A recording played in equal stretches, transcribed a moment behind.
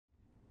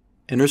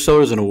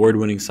Interstellar is an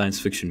award-winning science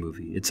fiction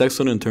movie. It's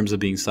excellent in terms of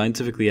being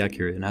scientifically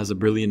accurate and has a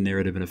brilliant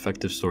narrative and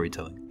effective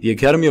storytelling. The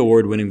Academy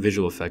Award-winning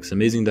visual effects,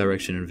 amazing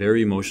direction, and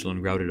very emotional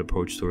and grounded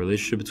approach to a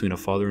relationship between a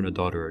father and a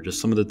daughter are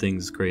just some of the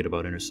things great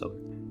about Interstellar.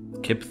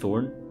 Kip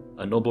Thorne,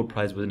 a Nobel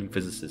Prize-winning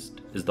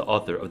physicist, is the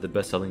author of the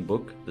best-selling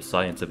book, The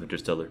Science of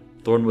Interstellar.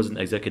 Thorne was an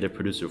executive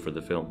producer for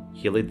the film.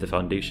 He laid the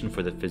foundation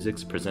for the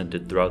physics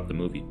presented throughout the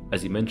movie.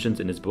 As he mentions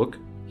in his book,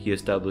 he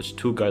established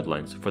two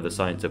guidelines for the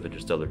Science of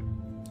Interstellar.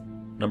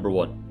 Number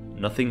 1.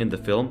 Nothing in the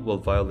film will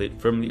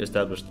violate firmly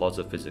established laws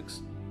of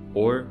physics,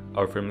 or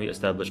our firmly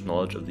established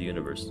knowledge of the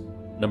universe.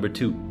 Number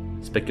 2.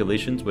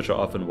 Speculations, which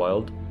are often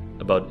wild,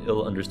 about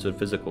ill-understood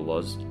physical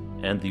laws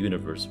and the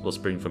universe will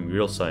spring from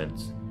real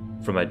science,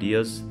 from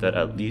ideas that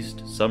at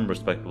least some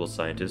respectable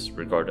scientists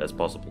regard as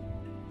possible.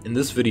 In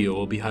this video,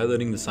 we'll be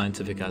highlighting the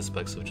scientific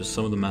aspects of just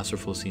some of the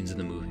masterful scenes in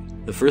the movie.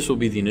 The first will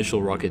be the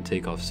initial rocket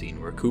takeoff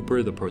scene, where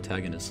Cooper, the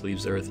protagonist,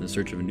 leaves Earth in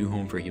search of a new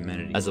home for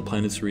humanity as the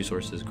planet's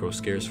resources grow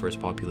scarce for its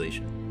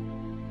population.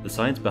 The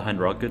science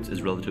behind rockets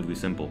is relatively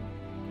simple.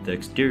 The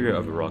exterior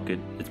of a rocket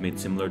is made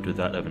similar to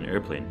that of an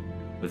airplane,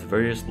 with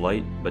various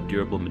light but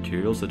durable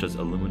materials such as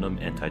aluminum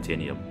and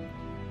titanium.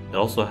 It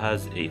also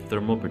has a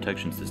thermal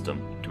protection system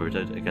to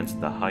protect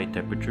against the high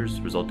temperatures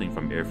resulting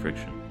from air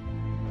friction.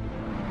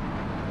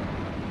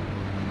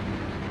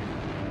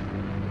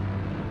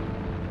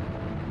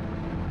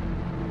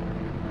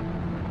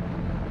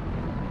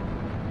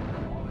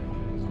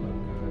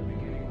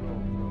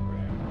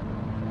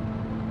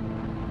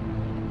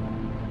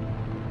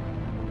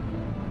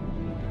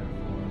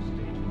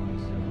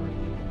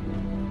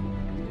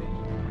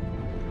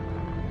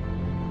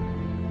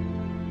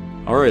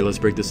 Alright, let's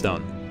break this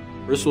down.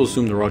 First, we'll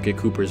assume the rocket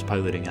Cooper is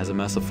piloting has a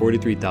mass of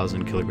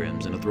 43,000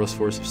 kilograms and a thrust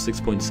force of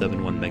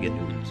 6.71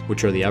 meganewtons,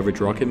 which are the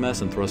average rocket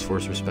mass and thrust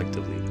force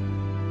respectively.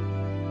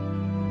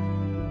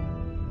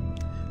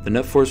 The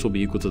net force will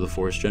be equal to the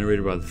force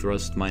generated by the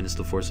thrust minus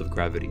the force of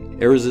gravity.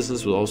 Air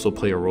resistance will also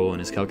play a role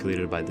and is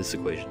calculated by this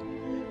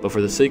equation, but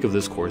for the sake of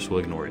this course, we'll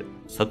ignore it.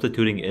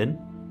 Substituting in,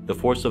 the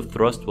force of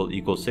thrust will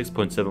equal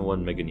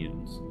 6.71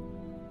 meganewtons.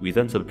 We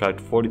then subtract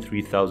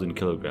 43,000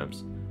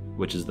 kilograms,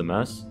 which is the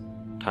mass,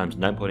 times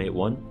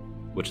 9.81,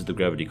 which is the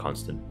gravity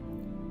constant.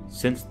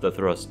 Since the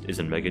thrust is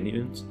in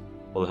meganewtons,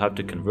 we'll have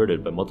to convert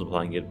it by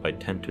multiplying it by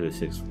 10 to the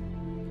 6th.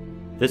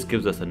 This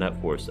gives us a net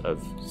force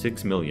of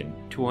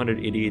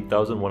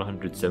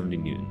 6,288,170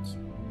 newtons.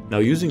 Now,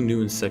 using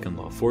Newton's second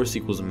law, force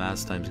equals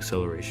mass times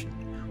acceleration.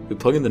 We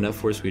plug in the net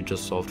force we had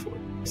just solved for.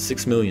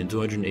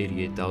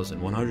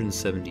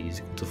 6,288,170 is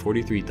equal to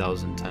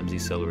 43,000 times the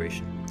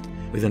acceleration.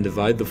 We then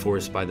divide the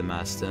force by the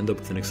mass to end up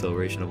with an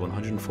acceleration of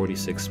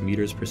 146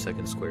 meters per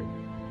second squared.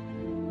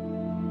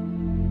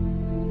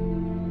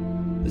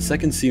 The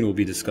second scene we'll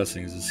be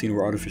discussing is the scene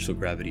where artificial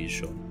gravity is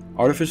shown.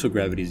 Artificial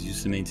gravity is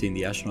used to maintain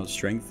the astronaut's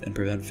strength and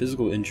prevent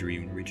physical injury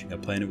when reaching a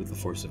planet with the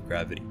force of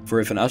gravity. For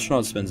if an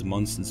astronaut spends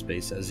months in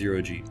space at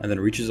 0g and then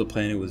reaches a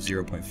planet with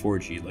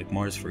 0.4g, like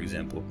Mars for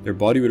example, their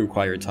body would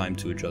require time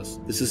to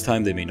adjust. This is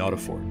time they may not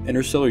afford.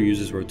 Interstellar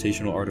uses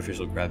rotational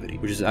artificial gravity,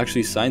 which is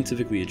actually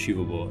scientifically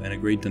achievable and a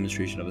great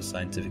demonstration of a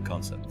scientific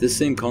concept. This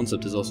same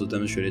concept is also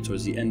demonstrated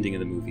towards the ending of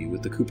the movie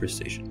with the Cooper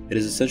station. It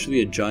is essentially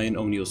a giant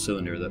O'Neill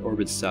cylinder that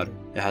orbits Saturn.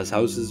 It has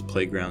houses,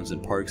 playgrounds,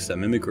 and parks that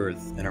mimic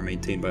Earth and are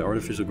maintained by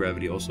artificial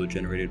gravity also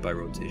generated by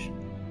rotation.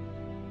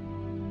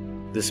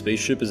 This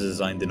spaceship is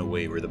designed in a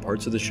way where the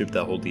parts of the ship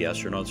that hold the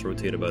astronauts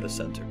rotate about a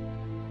center.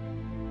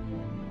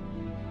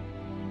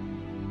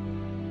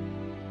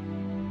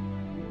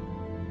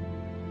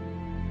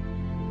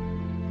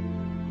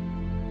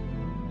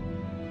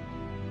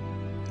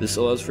 This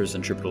allows for a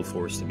centripetal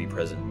force to be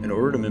present. In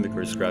order to mimic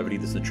Earth's gravity,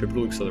 the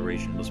centripetal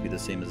acceleration must be the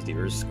same as the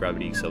Earth's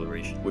gravity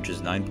acceleration, which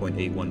is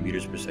 9.81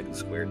 meters per second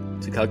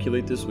squared. To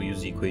calculate this, we'll use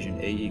the equation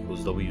A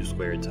equals w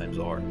squared times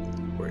r,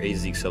 where A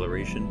is the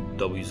acceleration,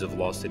 w is the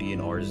velocity,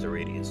 and r is the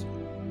radius.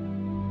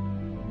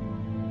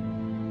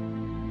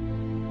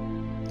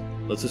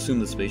 Let's assume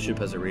the spaceship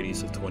has a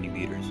radius of 20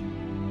 meters.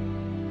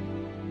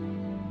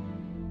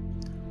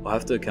 We'll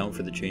have to account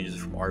for the changes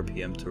from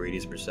RPM to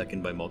radius per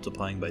second by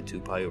multiplying by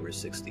 2 pi over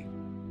 60.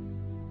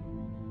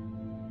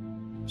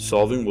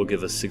 Solving will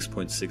give us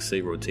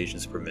 6.68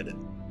 rotations per minute.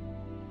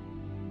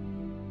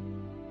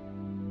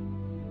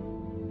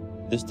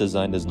 This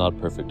design is not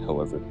perfect,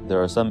 however.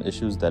 There are some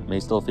issues that may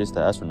still face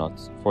the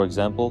astronauts. For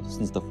example,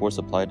 since the force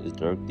applied is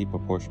directly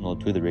proportional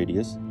to the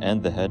radius,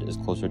 and the head is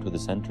closer to the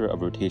center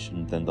of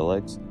rotation than the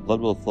legs, blood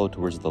will flow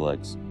towards the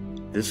legs.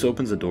 This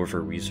opens the door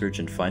for research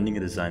and finding a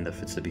design that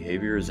fits the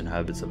behaviors and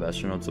habits of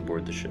astronauts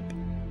aboard the ship.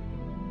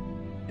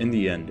 In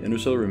the end,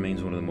 Interstellar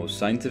remains one of the most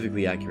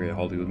scientifically accurate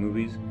Hollywood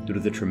movies due to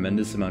the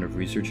tremendous amount of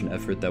research and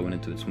effort that went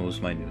into its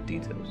most minute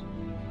details.